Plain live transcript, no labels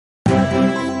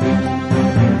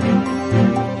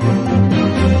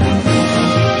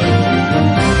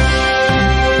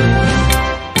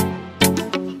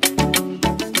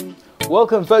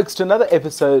Welcome folks to another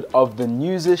episode of the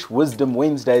Newsish Wisdom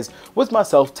Wednesdays with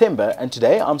myself, Temba, and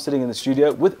today I'm sitting in the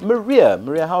studio with Maria.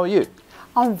 Maria, how are you?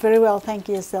 I'm very well, thank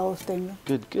you yourself, Temba.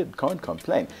 Good, can't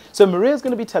complain. So Maria's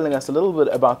going to be telling us a little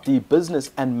bit about the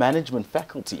business and management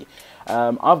faculty.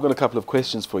 I've got a couple of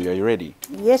questions for you. Are you ready?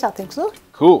 Yes, I think so.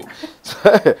 Cool.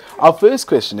 So our first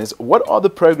question is, what are the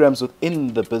programs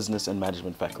within the business and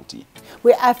management faculty?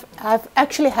 We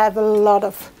actually have a lot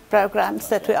of programs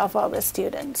that we offer our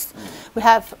students. We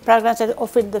have programs that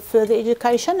offer the further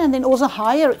education and then also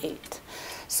higher ed.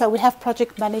 So we have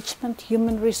project management,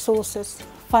 human resources,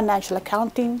 financial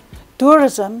accounting,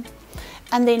 tourism,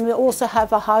 and then we also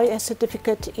have a higher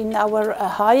certificate in our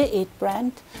higher ed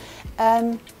brand.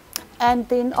 And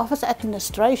then office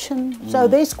administration. So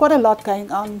there's quite a lot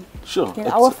going on in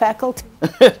our faculty.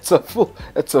 It's a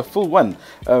full one.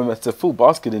 It's a full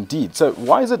basket indeed. So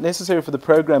why is it necessary for the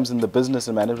programs in the business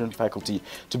and management faculty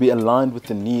to be aligned with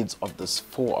the needs of this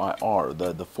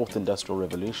 4IR, the fourth industrial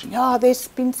revolution? Yeah, there's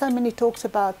been so many talks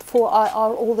about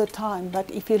 4IR all the time,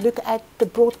 but if you look at the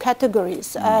broad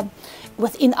categories,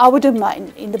 within our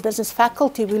domain, in the business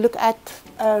faculty, we look at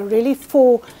really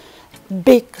four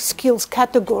big skills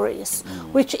categories,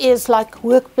 which is like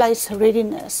workplace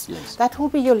readiness. Yes. That will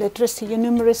be your literacy, your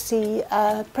numeracy,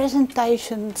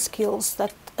 presentation skills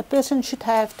that a person should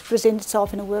have to present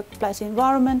itself in a workplace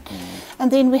environment.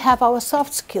 And then we have our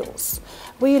soft skills,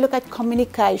 where you look at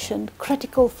communication,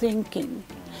 critical thinking,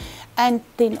 and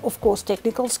then of course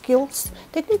technical skills.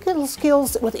 Technical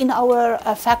skills within our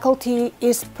faculty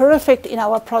is perfect in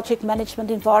our project management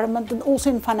environment and also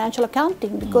in financial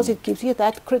accounting, because it gives you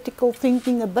that critical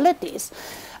thinking abilities.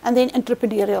 And then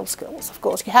entrepreneurial skills, of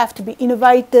course. You have to be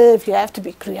innovative, you have to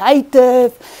be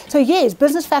creative. So yes,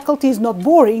 business faculty is not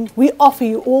boring. We offer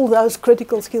you all those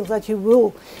critical skills that you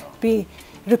will be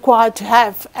required to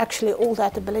have, actually all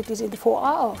that abilities in the 4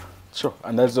 hour. Sure,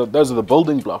 and those are the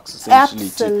building blocks essentially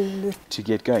to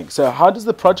get going. So how does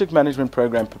the project management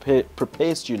program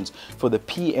prepare students for the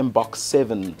PM Box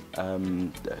 7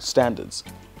 standards?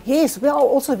 Yes, we are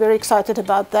also very excited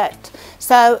about that.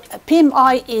 So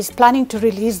PMI is planning to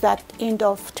release that end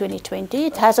of 2020.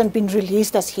 It hasn't been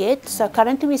released as yet. So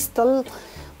currently we're still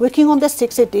working on the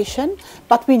 6th edition,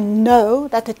 but we know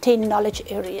that the 10 knowledge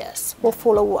areas will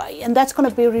fall away, and that's going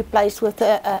to be replaced with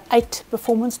 8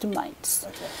 performance domains.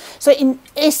 Okay. So in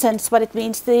essence, what it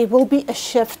means, there will be a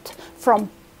shift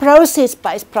from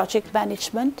process-based project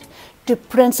management to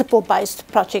principle-based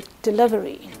project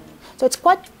delivery. So it's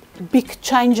quite big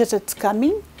changes that's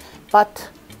coming, but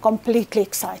completely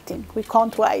exciting. We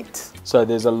can't wait. So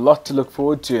there's a lot to look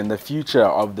forward to in the future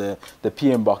of the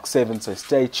PM Box 7, so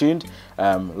stay tuned.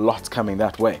 Lots coming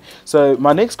that way. So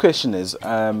my next question is,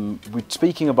 we're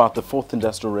speaking about the fourth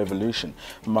industrial revolution.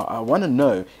 I want to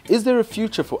know, is there a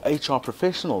future for HR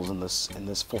professionals in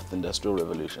this fourth industrial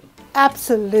revolution?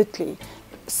 Absolutely.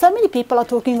 So many people are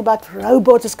talking about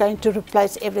robots is going to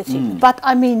replace everything, but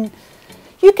I mean,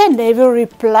 you can never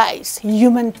replace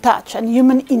human touch and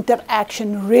human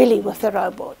interaction really with a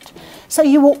robot. So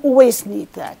you will always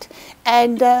need that.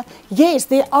 And yes,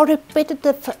 there are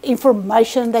repetitive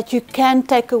information that you can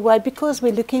take away, because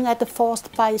we're looking at the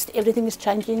fast-paced, everything is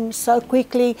changing so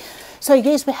quickly. So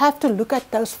yes, we have to look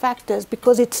at those factors,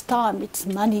 because it's time, it's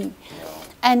money.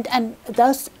 And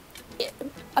those,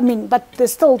 I mean, but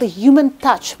there's still the human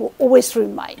touch will always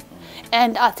remain.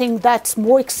 And I think that's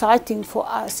more exciting for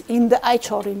us in the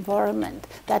HR environment.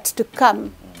 That's to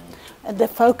come, the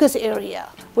focus area,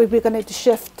 where we're going to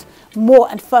shift more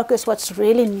and focus what's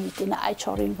really needed in the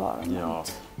HR environment. Yeah.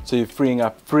 So you're freeing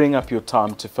up your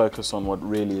time to focus on what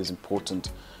really is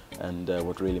important and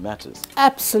what really matters.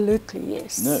 Absolutely,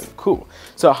 yes. No, cool.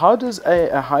 So how does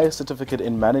a higher certificate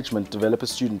in management develop a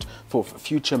student for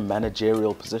future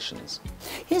managerial positions?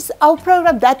 Yes, our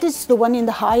program, that is the one in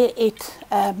the higher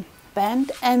ed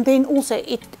band, and then also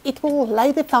it will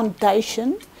lay the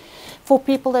foundation for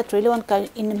people that really want to go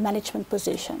in management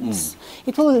positions.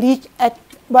 It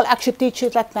will actually teach you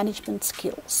that management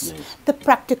skills, yes. The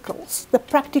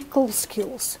practical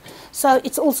skills. So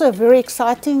it's also very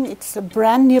exciting. It's a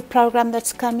brand new program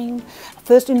that's coming.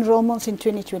 First enrollments in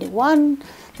 2021.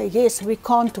 So yes, we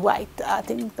can't wait. I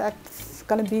think that's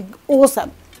going to be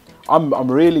awesome. I'm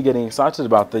really getting excited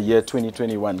about the year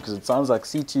 2021, because it sounds like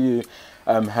CTU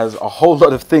has a whole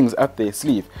lot of things up their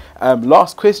sleeve.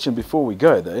 Last question before we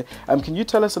go though, can you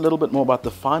tell us a little bit more about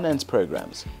the finance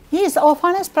programs? Yes, our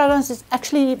finance programs is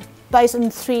actually based on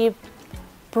 3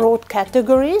 broad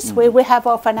categories, where we have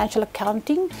our financial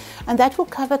accounting, and that will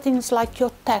cover things like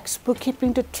your tax,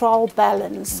 bookkeeping, the trial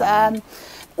balance,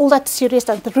 all that serious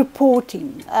stuff, the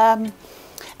reporting.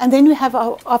 And then we have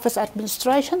our office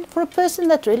administration for a person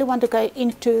that really want to go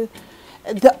into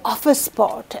the office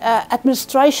part,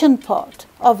 administration part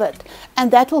of it, and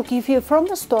that will give you from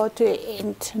the start to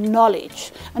end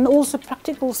knowledge and also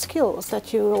practical skills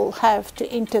that you will have to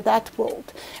enter that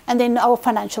world. And then our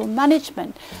financial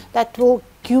management,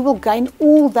 you will gain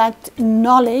all that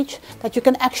knowledge that you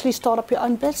can actually start up your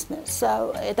own business.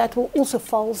 So that will also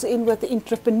falls in with the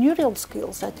entrepreneurial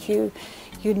skills that you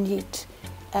need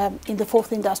in the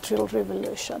fourth industrial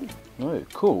revolution. Oh,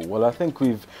 cool. Well, I think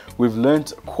we've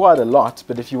learned quite a lot,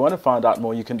 but if you want to find out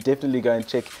more, you can definitely go and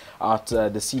check out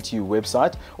the CTU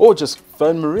website, or just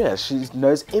phone Maria. She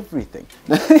knows everything.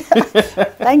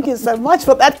 Thank you so much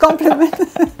for that compliment.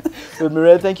 But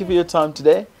Maria, thank you for your time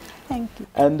today. Thank you.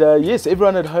 And yes,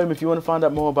 everyone at home, if you want to find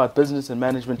out more about business and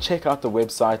management, check out the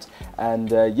website. And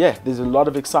yeah, there's a lot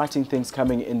of exciting things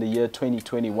coming in the year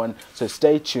 2021. So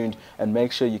stay tuned and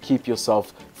make sure you keep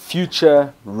yourself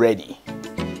future ready.